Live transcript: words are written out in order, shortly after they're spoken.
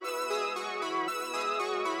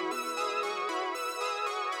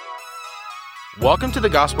Welcome to the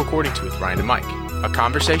Gospel According to with Ryan and Mike, a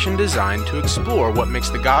conversation designed to explore what makes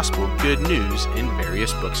the gospel good news in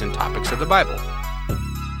various books and topics of the Bible.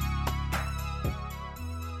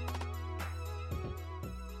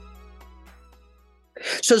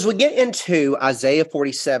 So as we get into Isaiah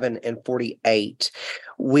 47 and 48,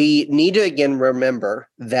 we need to again remember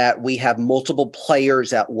that we have multiple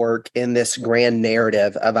players at work in this grand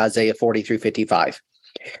narrative of Isaiah 40 through 55.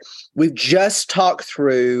 We've just talked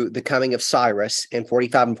through the coming of Cyrus in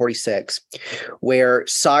 45 and 46, where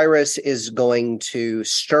Cyrus is going to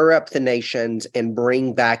stir up the nations and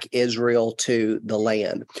bring back Israel to the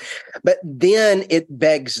land. But then it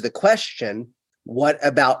begs the question, what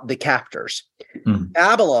about the captors?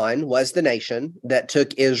 Babylon was the nation that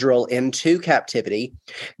took Israel into captivity.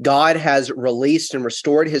 God has released and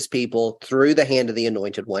restored his people through the hand of the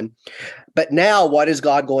Anointed One. But now what is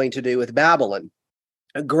God going to do with Babylon?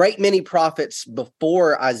 A great many prophets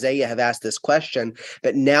before Isaiah have asked this question,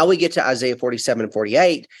 but now we get to Isaiah 47 and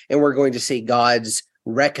 48, and we're going to see God's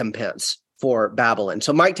recompense for Babylon.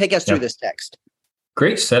 So Mike, take us through this text.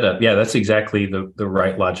 Great setup. Yeah, that's exactly the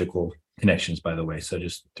right logical connections, by the way. So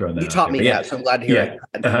just throwing that You taught me that, so I'm glad to hear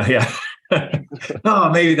it. Oh,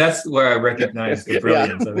 maybe that's where I recognize the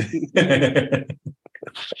brilliance of it.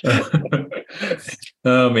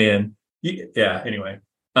 Oh, man. Yeah, anyway.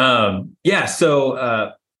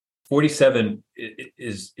 So 47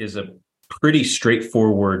 is a pretty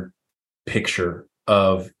straightforward picture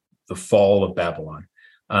of the fall of Babylon.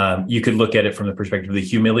 You could look at it from the perspective of the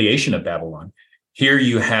humiliation of Babylon. Here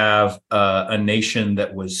you have a nation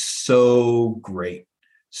that was so great,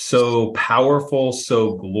 so powerful,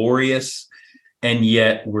 so glorious, and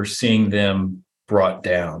yet we're seeing them brought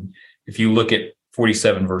down. If you look at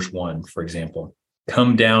 47 verse 1, for example,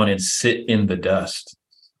 come down and sit in the dust,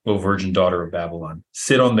 O virgin daughter of Babylon.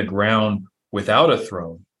 Sit on the ground without a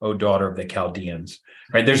throne, O daughter of the Chaldeans.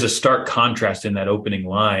 Right? There's a stark contrast in that opening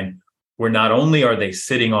line where not only are they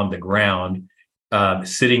sitting on the ground,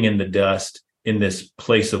 sitting in the dust in this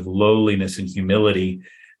place of lowliness and humility,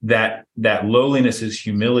 that lowliness and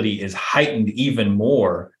humility is heightened even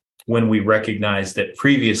more when we recognize that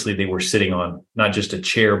previously they were sitting on not just a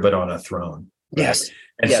chair, but on a throne. Right? Yes.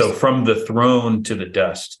 And so from the throne to the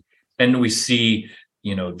dust, and we see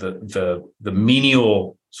the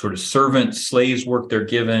menial sort of servant slaves work they're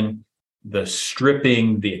given, the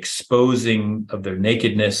stripping, the exposing of their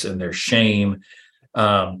nakedness and their shame.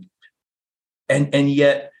 And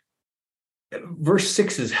yet verse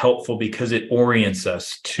 6 is helpful because it orients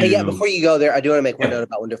us to... Hey, before you go there, I do want to make one note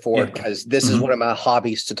about 1 to 4, because this is one of my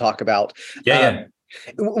hobbies to talk about.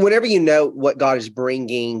 Whenever you know what God is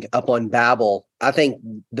bringing up on Babel, I think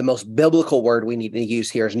the most biblical word we need to use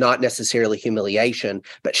here is not necessarily humiliation,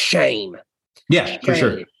 but shame. Yeah, shame. For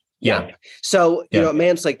sure. Yeah. So, at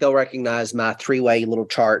Man's Lake, they'll recognize my 3-way little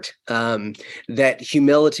chart, that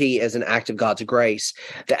humility is an act of God's grace.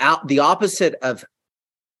 The opposite of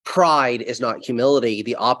pride is not humility.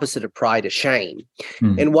 The opposite of pride is shame.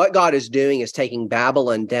 And what God is doing is taking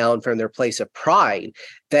Babylon down from their place of pride.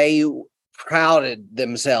 They prouded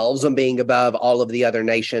themselves on being above all of the other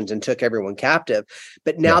nations and took everyone captive.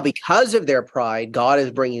 But now because of their pride, God is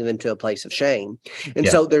bringing them to a place of shame. And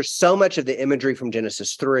so there's so much of the imagery from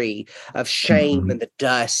Genesis 3 of shame and the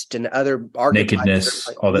dust and other archetypes. Nakedness,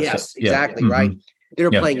 all that stuff. Yes, exactly, right? They're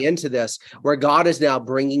playing into this, where God is now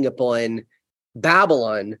bringing upon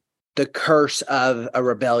Babylon the curse of a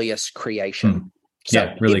rebellious creation.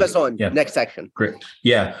 So really keep us on. Next section. Great.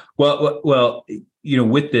 Yeah. Well,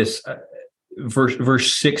 with this,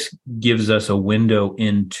 verse 6 gives us a window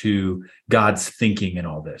into God's thinking in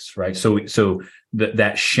all this, right? So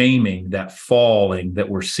that shaming, that falling that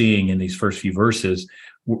we're seeing in these first few verses,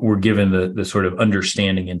 we're given the sort of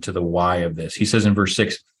understanding into the why of this. He says in verse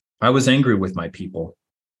 6, I was angry with my people.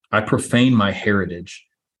 I profaned my heritage,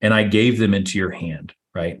 and I gave them into your hand,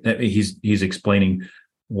 right? He's explaining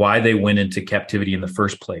why they went into captivity in the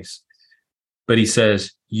first place. But he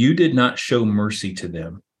says, you did not show mercy to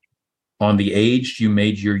them. On the aged, you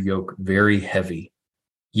made your yoke very heavy.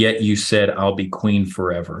 Yet you said, I'll be queen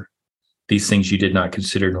forever. These things you did not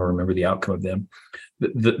consider nor remember the outcome of them.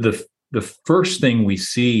 The first thing we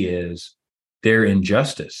see is their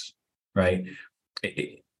injustice, right?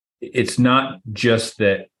 It's not just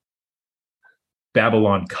that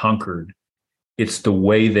Babylon conquered. It's the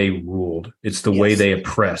way they ruled. It's the way they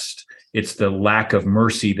oppressed. It's the lack of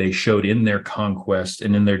mercy they showed in their conquest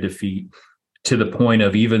and in their defeat, to the point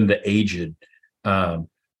of even the aged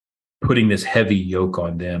putting this heavy yoke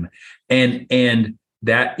on them. And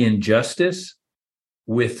that injustice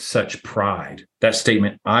with such pride, that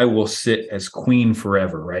statement, I will sit as queen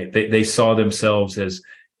forever, right? They saw themselves as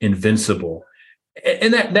invincible.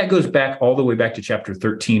 And that goes back all the way back to chapter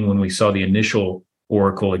 13 when we saw the initial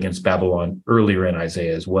oracle against Babylon earlier in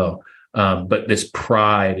Isaiah as well. But this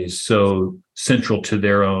pride is so central to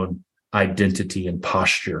their own identity and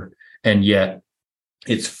posture. And yet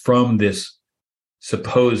it's from this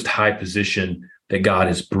supposed high position that God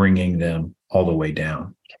is bringing them all the way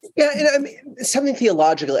down. Yeah, and I mean, something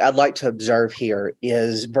theologically I'd like to observe here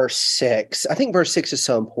is verse 6. I think verse 6 is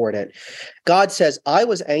so important. God says, I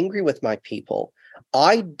was angry with my people.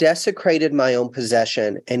 I desecrated my own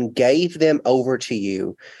possession and gave them over to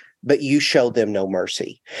you, but you showed them no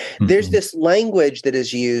mercy. Mm-hmm. There's this language that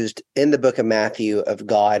is used in the book of Matthew of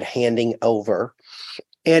God handing over.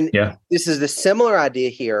 And this is the similar idea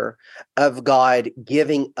here of God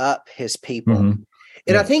giving up his people. Mm-hmm.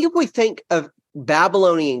 And I think if we think of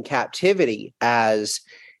Babylonian captivity as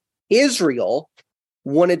Israel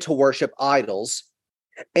wanted to worship idols,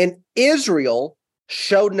 and Israel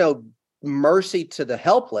showed no mercy to the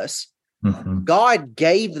helpless, mm-hmm. God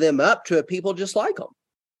gave them up to a people just like them.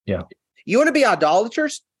 Yeah. You want to be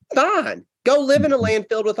idolaters? Fine. Go live in a land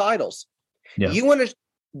filled with idols. Yeah. You want to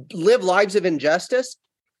live lives of injustice?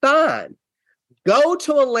 Fine. Go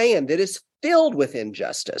to a land that is filled with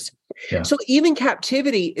injustice. Yeah. So even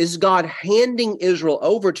captivity is God handing Israel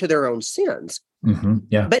over to their own sins. Mm-hmm.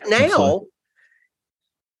 Yeah. But now, absolutely.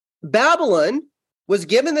 Babylon was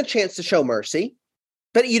given the chance to show mercy,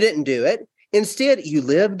 but you didn't do it. Instead, you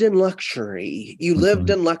lived in luxury. You mm-hmm. lived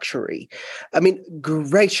in luxury. I mean,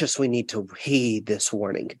 gracious, we need to heed this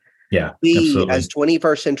warning. Yeah, we, absolutely. as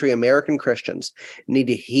 21st century American Christians, need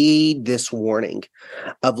to heed this warning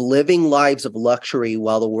of living lives of luxury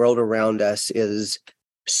while the world around us is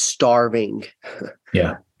starving.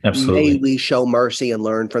 Yeah, absolutely. May we show mercy and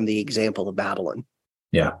learn from the example of Babylon.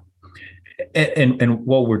 Yeah. And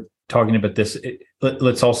while we're talking about this,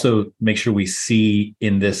 let's also make sure we see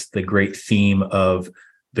in this the great theme of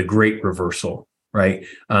the great reversal, right?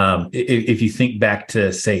 If you think back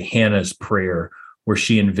to, say, Hannah's prayer, where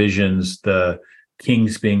she envisions the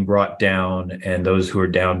kings being brought down and those who are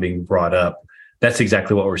down being brought up. That's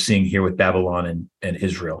exactly what we're seeing here with Babylon and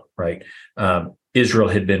Israel, right? Israel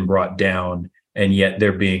had been brought down, and yet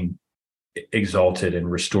they're being exalted and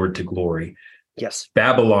restored to glory. Yes.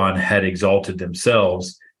 Babylon had exalted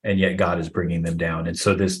themselves, and yet God is bringing them down. And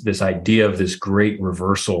so this idea of this great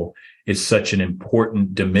reversal is such an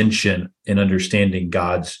important dimension in understanding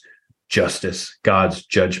God's justice, God's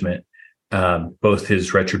judgment, both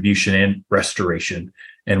his retribution and restoration.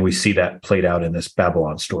 And we see that played out in this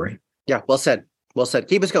Babylon story. Yeah, well said. Well said.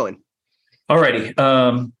 Keep us going. All righty.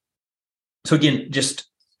 So again, just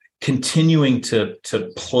continuing to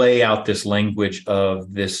play out this language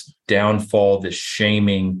of this downfall, this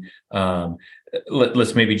shaming.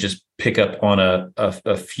 Let's maybe just pick up on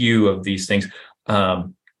a few of these things.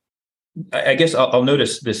 I guess I'll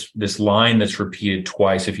notice this line that's repeated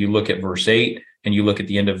twice. If you look at verse 8 and you look at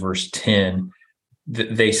the end of verse 10,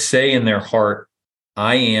 they say in their heart,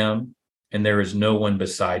 I am, and there is no one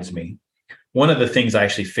besides me. One of the things I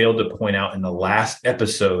actually failed to point out in the last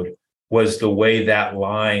episode was the way that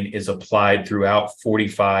line is applied throughout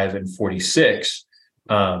 45 and 46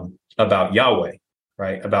 about Yahweh,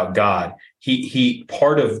 right? About God. He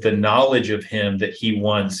part of the knowledge of him that he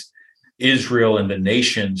wants Israel and the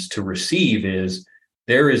nations to receive is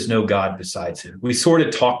there is no God besides him. We sort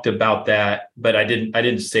of talked about that, but I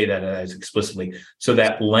didn't say that as explicitly. So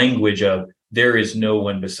that language of there is no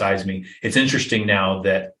one besides me. It's interesting now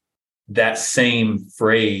that same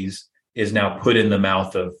phrase is now put in the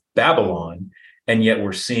mouth of Babylon, and yet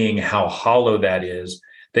we're seeing how hollow that is.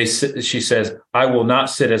 She says, I will not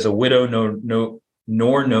sit as a widow,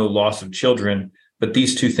 nor know loss of children, but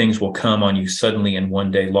these two things will come on you suddenly in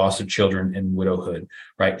one day, loss of children and widowhood,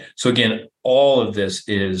 right? So again, all of this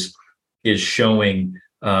is showing,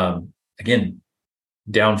 again,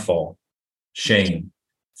 downfall, shame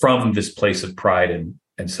from this place of pride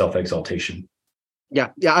and self-exaltation. Yeah.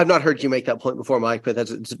 I've not heard you make that point before, Mike, but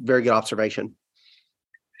it's a very good observation.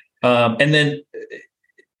 And then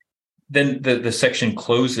the section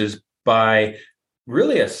closes by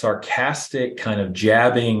really a sarcastic kind of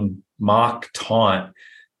jabbing mock taunt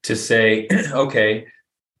to say, okay,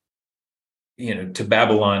 to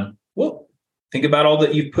Babylon, well, think about all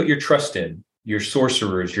that you've put your trust in, your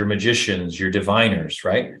sorcerers, your magicians, your diviners,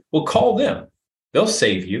 right? Well, call them. They'll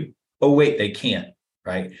save you. Oh, wait, they can't,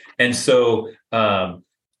 right? And so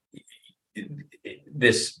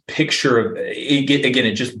this picture of, again,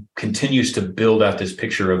 it just continues to build out this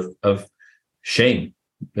picture of shame,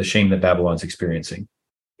 the shame that Babylon's experiencing.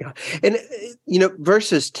 Yeah. And,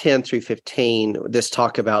 verses 10 through 15, this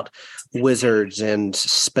talk about wizards and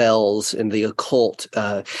spells and the occult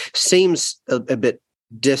seems a bit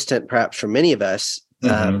distant, perhaps, for many of us.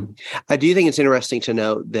 I do think it's interesting to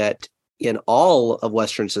note that in all of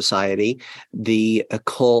Western society, the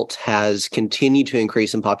occult has continued to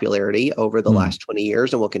increase in popularity over the last 20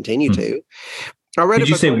 years and will continue to. I read Did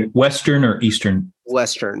you say Western or Eastern?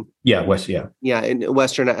 Western. Yeah, West. Yeah. Yeah, in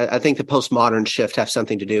Western, I think the postmodern shift has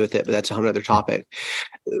something to do with it, but that's a whole other topic.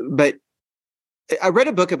 But I read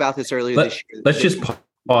a book about this earlier this year. Let's just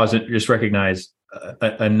pause and just recognize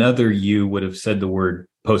another you would have said the word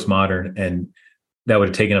postmodern, and that would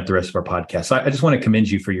have taken up the rest of our podcast. So I just want to commend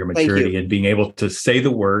you for your maturity and being able to say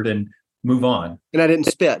the word and move on. And I didn't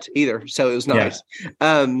spit either, so it was nice.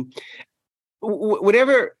 Yeah.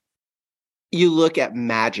 Whenever you look at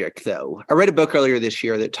magic, though, I read a book earlier this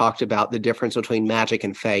year that talked about the difference between magic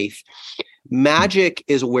and faith. Magic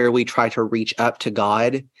is where we try to reach up to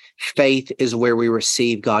God. Faith is where we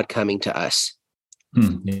receive God coming to us.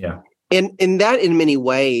 Yeah. And that, in many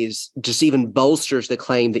ways, just even bolsters the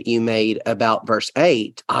claim that you made about verse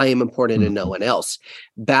 8, I am important and no one else.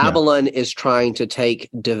 Babylon is trying to take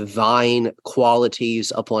divine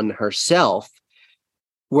qualities upon herself,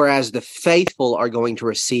 whereas the faithful are going to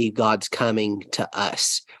receive God's coming to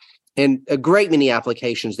us. And a great many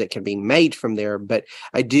applications that can be made from there. But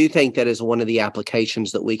I do think that is one of the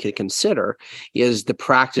applications that we could consider is the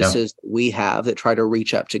practices that we have that try to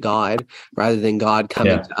reach up to God rather than God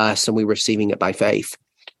coming to us and we receiving it by faith.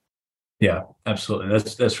 Yeah, absolutely.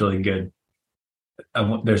 That's really good.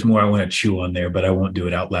 There's more I want to chew on there, but I won't do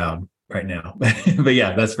it out loud right now. But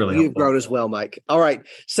yeah, that's really You've helpful. grown as well, Mike. All right.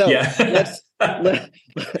 So let's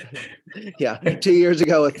 2 years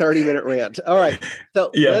ago, a 30-minute rant. All right.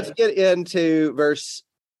 So let's get into verse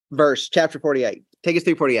chapter 48. Take us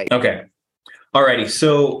through 48. Okay. All righty.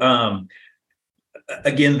 So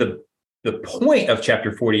again, the point of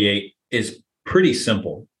chapter 48 is pretty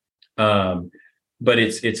simple, but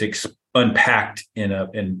it's unpacked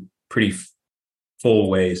in pretty full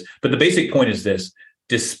ways. But the basic point is this: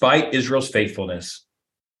 despite Israel's faithfulness,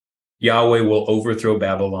 Yahweh will overthrow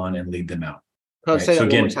Babylon and lead them out. Say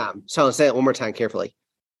that one more time. So say it one more time carefully.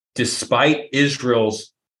 Despite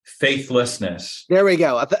Israel's faithlessness. There we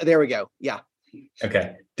go. There we go. Yeah.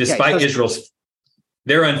 Okay. Despite Israel's,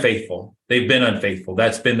 they're unfaithful. They've been unfaithful.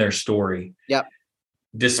 That's been their story. Yep.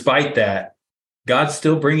 Despite that, God's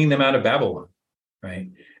still bringing them out of Babylon, right?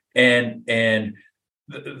 And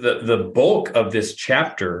the bulk of this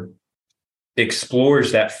chapter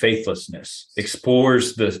explores that faithlessness,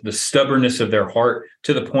 explores the stubbornness of their heart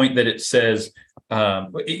to the point that it says,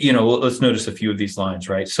 let's notice a few of these lines,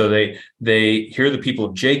 right? So they hear the people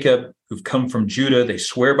of Jacob who've come from Judah. They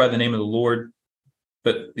swear by the name of the Lord.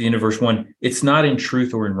 But the end of verse 1, it's not in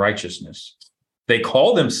truth or in righteousness. They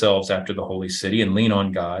call themselves after the holy city and lean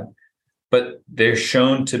on God, but they're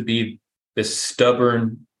shown to be this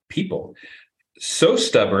stubborn people. So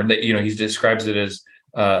stubborn that, he describes it as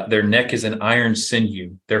their neck is an iron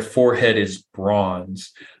sinew, their forehead is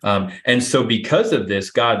bronze. And so because of this,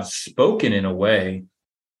 God's spoken in a way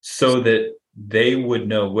so that they would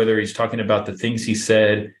know whether he's talking about the things he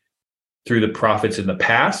said through the prophets in the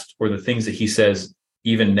past or the things that he says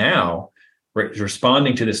even now, right,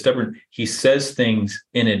 responding to the stubborn. He says things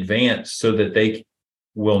in advance so that they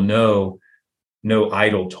will know no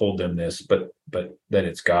idol told them this, but that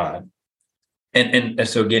it's God. And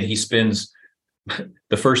so again, he spends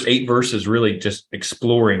the first 8 verses really just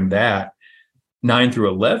exploring that. 9 through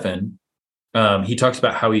 11, he talks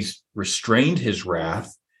about how he's restrained his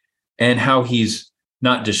wrath and how he's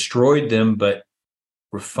not destroyed them, but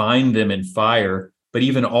refined them in fire. But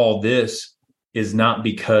even all this is not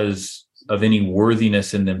because of any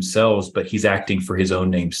worthiness in themselves, but he's acting for his own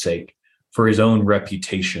name's sake, for his own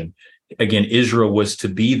reputation. Again, Israel was to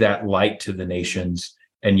be that light to the nations,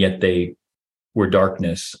 and yet they were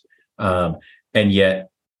darkness. And yet,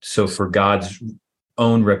 so for God's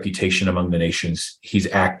own reputation among the nations, he's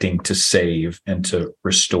acting to save and to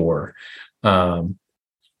restore. So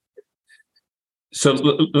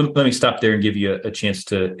let me stop there and give you a chance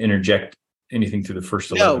to interject anything through the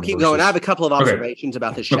first 11 No, keep verses. going. I have a couple of observations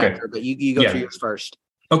about this chapter, but you go through yours first.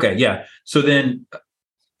 Okay, yeah. So then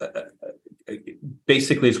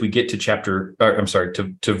basically as we get to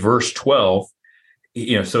to verse 12,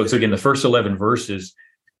 so again, the first 11 verses,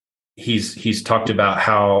 he's talked about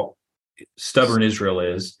how stubborn Israel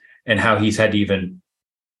is and how he's had to even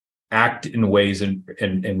act in ways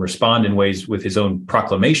and respond in ways with his own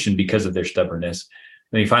proclamation because of their stubbornness.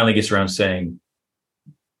 And he finally gets around saying,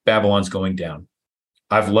 Babylon's going down.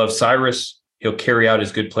 I've loved Cyrus. He'll carry out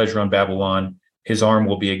his good pleasure on Babylon. his arm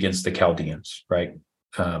will be against the Chaldeans, right?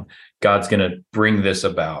 God's going to bring this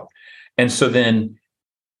about. And so then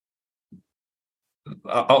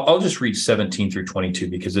I'll just read 17 through 22,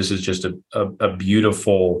 because this is just a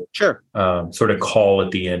beautiful sure sort of call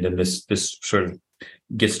at the end. And this sort of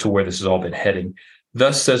gets to where this has all been heading.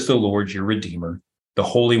 Thus says the Lord, your Redeemer, the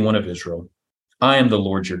Holy One of Israel. I am the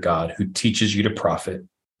Lord your God, who teaches you to profit,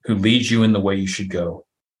 who leads you in the way you should go.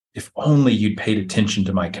 If only you'd paid attention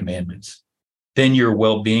to my commandments, then your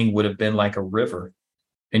well-being would have been like a river,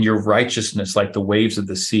 and your righteousness like the waves of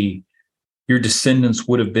the sea. Your descendants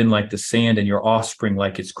would have been like the sand, and your offspring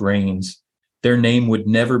like its grains. Their name would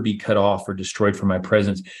never be cut off or destroyed from my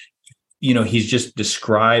presence. He's just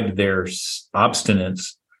described their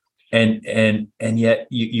obstinance, and yet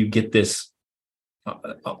you get this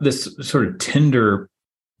sort of tender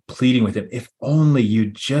pleading with him. If only you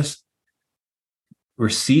just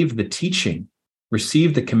received the teaching,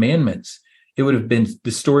 received the commandments,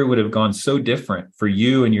 the story would have gone so different for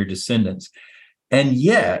you and your descendants. And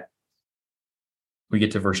yet, we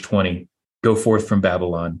get to verse 20, go forth from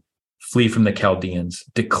Babylon, flee from the Chaldeans,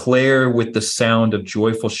 declare with the sound of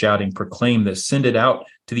joyful shouting, proclaim this, send it out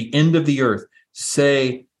to the end of the earth.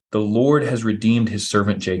 Say, the Lord has redeemed his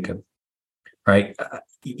servant Jacob, right?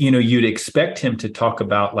 You'd expect him to talk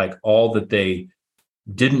about like all that they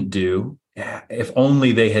didn't do, if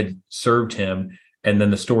only they had served him. And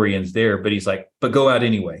then the story ends there, but he's like, but go out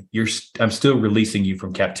anyway. I'm still releasing you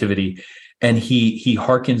from captivity. And he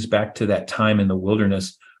harkens back to that time in the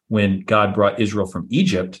wilderness when God brought Israel from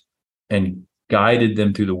Egypt and guided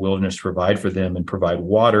them through the wilderness to provide for them and provide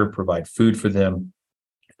water, provide food for them,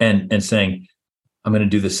 and saying, I'm going to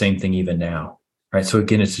do the same thing even now. Right. So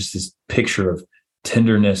again, it's just this picture of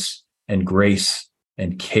tenderness and grace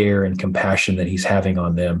and care and compassion that he's having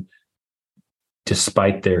on them,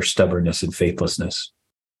 despite their stubbornness and faithlessness.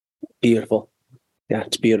 Beautiful. Yeah,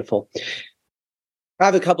 it's beautiful. I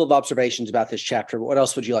have a couple of observations about this chapter. What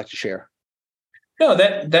else would you like to share? No,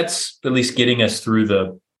 that's at least getting us through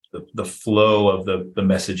the flow of the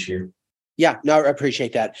message here. Yeah, no, I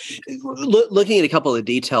appreciate that. Looking at a couple of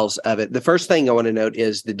details of it, the first thing I want to note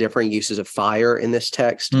is the differing uses of fire in this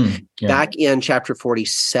text. Yeah. Back in chapter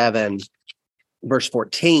 47, verse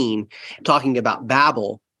 14, talking about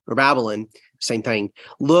Babylon, same thing.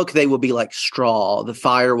 Look, they will be like straw. The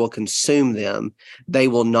fire will consume them. They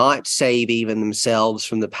will not save even themselves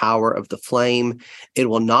from the power of the flame. It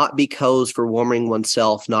will not be coals for warming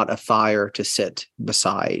oneself, not a fire to sit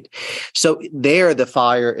beside. So there, the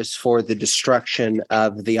fire is for the destruction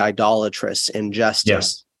of the idolatrous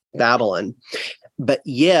injustice, Babylon. But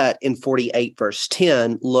yet in 48 verse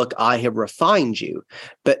 10, look, I have refined you,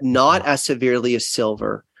 but not as severely as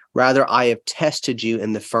silver. Rather, I have tested you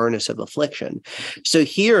in the furnace of affliction. So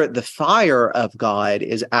here, the fire of God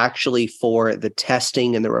is actually for the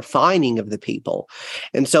testing and the refining of the people.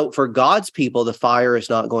 And so for God's people, the fire is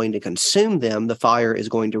not going to consume them. The fire is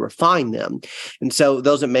going to refine them. And so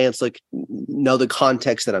those at Manslick know the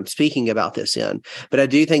context that I'm speaking about this in. But I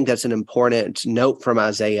do think that's an important note from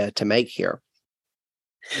Isaiah to make here.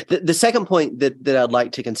 The second point that I'd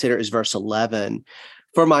like to consider is verse 11.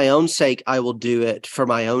 For my own sake, I will do it for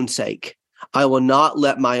my own sake. I will not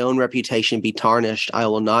let my own reputation be tarnished. I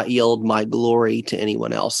will not yield my glory to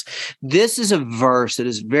anyone else. This is a verse that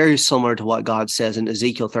is very similar to what God says in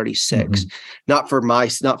Ezekiel 36, not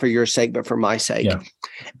for your sake, but for my sake. Yeah.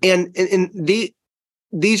 And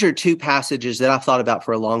these are two passages that I've thought about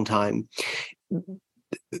for a long time.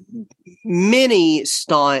 Many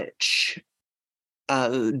staunch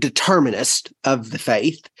determinists of the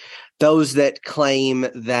faith, those that claim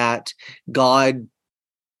that God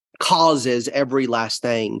causes every last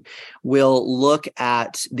thing, will look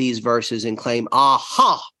at these verses and claim,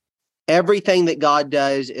 aha, everything that God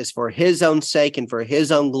does is for his own sake and for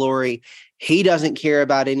his own glory. He doesn't care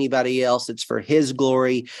about anybody else. It's for his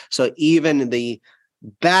glory. So even the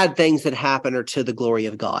bad things that happen are to the glory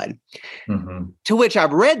of God. To which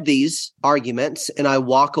I've read these arguments and I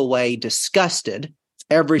walk away disgusted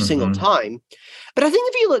every single time. But I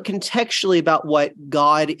think if you look contextually about what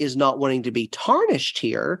God is not wanting to be tarnished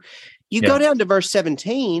here, you go down to verse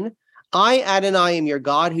 17. I, Adonai, am your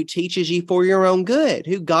God who teaches you for your own good,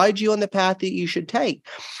 who guides you on the path that you should take.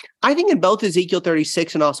 I think in both Ezekiel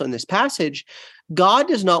 36 and also in this passage, God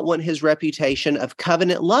does not want his reputation of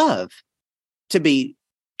covenant love to be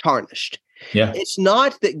tarnished. Yeah. It's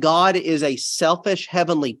not that God is a selfish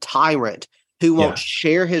heavenly tyrant who won't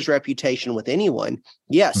share his reputation with anyone.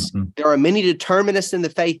 Yes, there are many determinists in the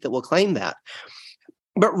faith that will claim that.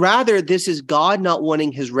 But rather, this is God not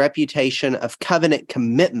wanting his reputation of covenant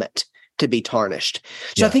commitment to be tarnished.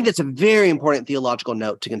 So I think that's a very important theological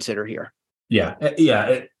note to consider here. Yeah.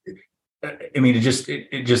 I mean, it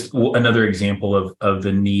just another example of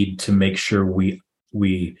the need to make sure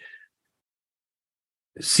we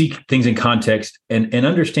see things in context and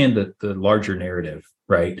understand the larger narrative,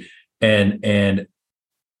 right? And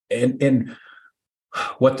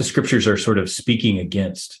what the scriptures are sort of speaking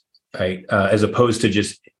against, right? As opposed to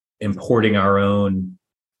just importing our own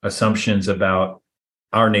assumptions about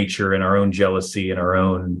our nature and our own jealousy and our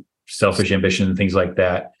own selfish ambition and things like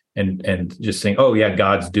that. And just saying, oh yeah,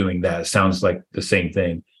 God's doing that. It sounds like the same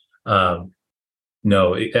thing.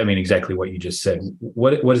 No, I mean, exactly what you just said.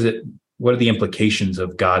 What is it? What are the implications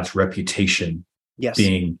of God's reputation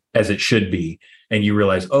being as it should be? And you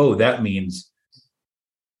realize, oh, that means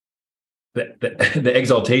that the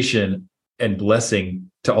exaltation and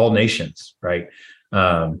blessing to all nations, right?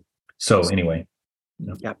 So anyway.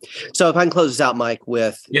 Yeah. So if I can close this out, Mike,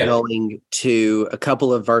 with going to a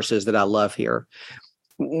couple of verses that I love here.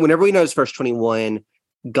 Whenever we notice verse 21,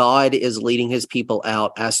 God is leading his people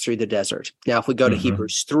out as through the desert. Now, if we go to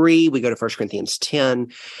Hebrews 3, we go to 1 Corinthians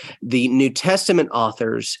 10, the New Testament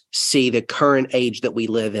authors see the current age that we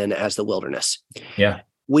live in as the wilderness. Yeah.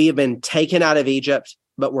 We have been taken out of Egypt,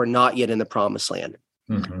 but we're not yet in the promised land.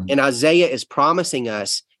 And Isaiah is promising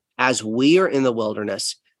us, as we are in the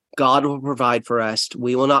wilderness, God will provide for us.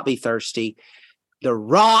 We will not be thirsty. The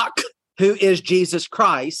rock, who is Jesus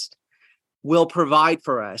Christ, will provide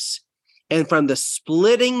for us. And from the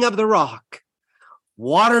splitting of the rock,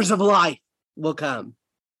 waters of life will come.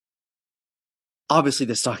 Obviously,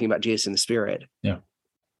 this is talking about Jesus in the Spirit. Yeah.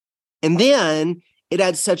 And then it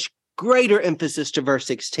adds such greater emphasis to verse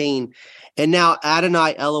 16. And now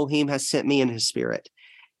Adonai Elohim has sent me in his Spirit.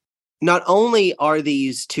 Not only are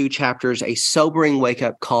these two chapters a sobering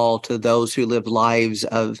wake-up call to those who live lives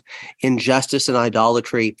of injustice and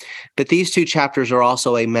idolatry, but these two chapters are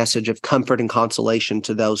also a message of comfort and consolation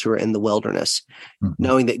to those who are in the wilderness,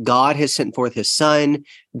 knowing that God has sent forth his Son,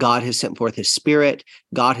 God has sent forth his Spirit,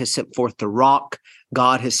 God has sent forth the rock,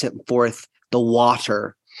 God has sent forth the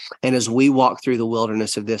water. And as we walk through the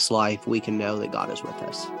wilderness of this life, we can know that God is with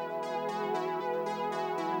us.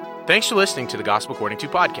 Thanks for listening to the Gospel According to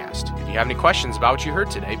podcast. If you have any questions about what you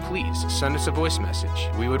heard today, please send us a voice message.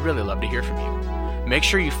 We would really love to hear from you. Make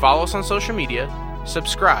sure you follow us on social media,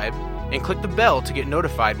 subscribe, and click the bell to get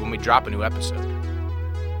notified when we drop a new episode.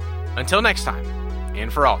 Until next time,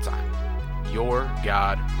 and for all time, your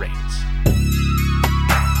God reigns.